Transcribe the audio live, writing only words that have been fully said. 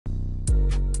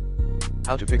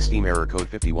How to fix Steam error code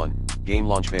 51, game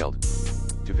launch failed.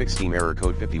 To fix Steam error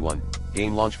code 51,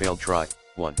 game launch failed, try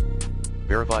 1.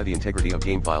 Verify the integrity of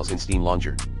game files in Steam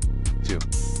Launcher. 2.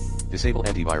 Disable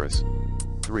antivirus.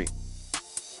 3.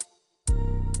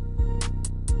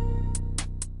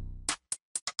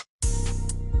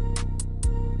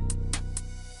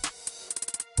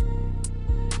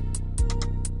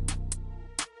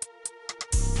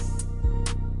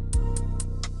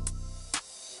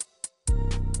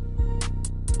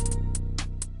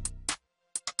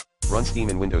 Run Steam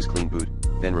in Windows Clean Boot,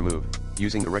 then remove,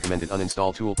 using the recommended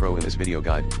Uninstall Tool Pro in this video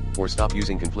guide, or stop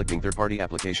using conflicting third-party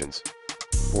applications.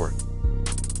 4.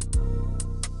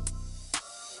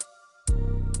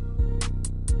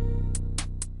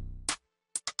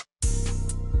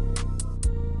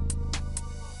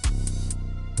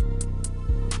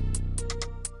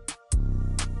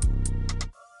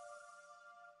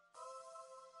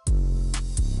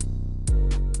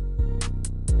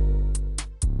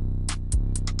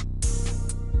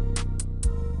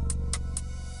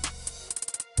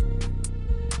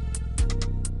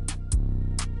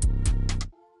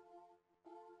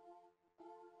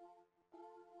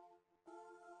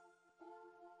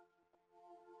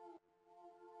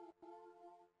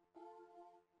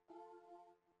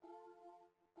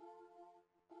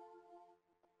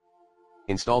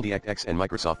 Install DirectX and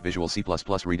Microsoft Visual C++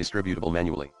 redistributable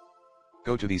manually.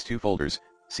 Go to these two folders,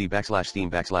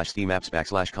 c/steam/steam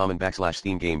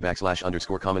apps/common/steam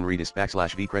game/_common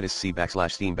redis/vcredits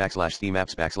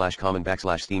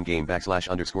c/steam/steam/common/steam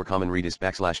game/_common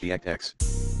redis/DirectX.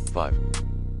 5.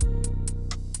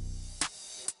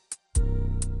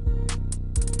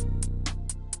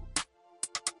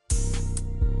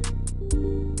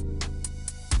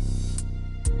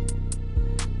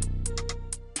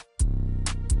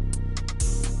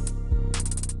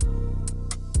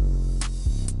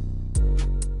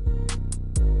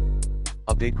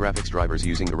 Update graphics drivers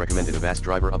using the recommended Avast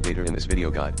driver updater in this video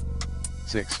guide.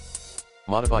 6.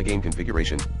 Modify game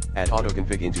configuration, add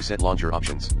auto-config into set launcher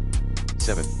options.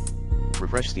 7.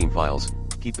 Refresh Steam files,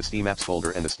 keep the Steam apps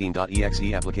folder and the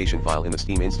steam.exe application file in the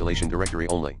Steam installation directory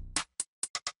only.